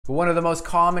But one of the most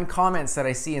common comments that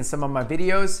I see in some of my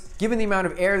videos, given the amount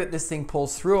of air that this thing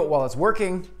pulls through it while it's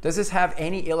working, does this have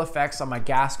any ill effects on my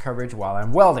gas coverage while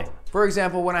I'm welding? For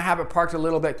example, when I have it parked a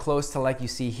little bit close to like you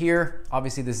see here,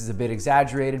 obviously this is a bit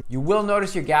exaggerated, you will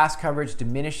notice your gas coverage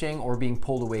diminishing or being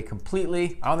pulled away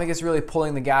completely. I don't think it's really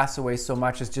pulling the gas away so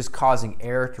much as just causing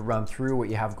air to run through what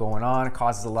you have going on. It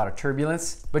causes a lot of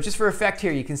turbulence. But just for effect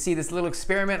here, you can see this little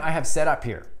experiment I have set up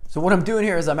here. So what I'm doing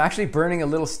here is I'm actually burning a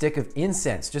little stick of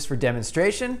incense just for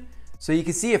demonstration. So you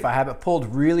can see if I have it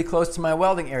pulled really close to my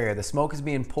welding area, the smoke is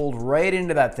being pulled right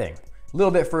into that thing. A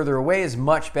little bit further away is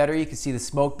much better. You can see the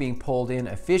smoke being pulled in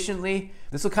efficiently.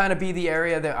 This will kind of be the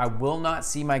area that I will not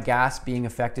see my gas being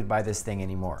affected by this thing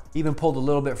anymore. Even pulled a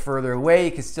little bit further away,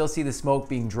 you can still see the smoke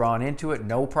being drawn into it,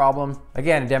 no problem.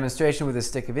 Again, a demonstration with a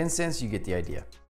stick of incense, you get the idea.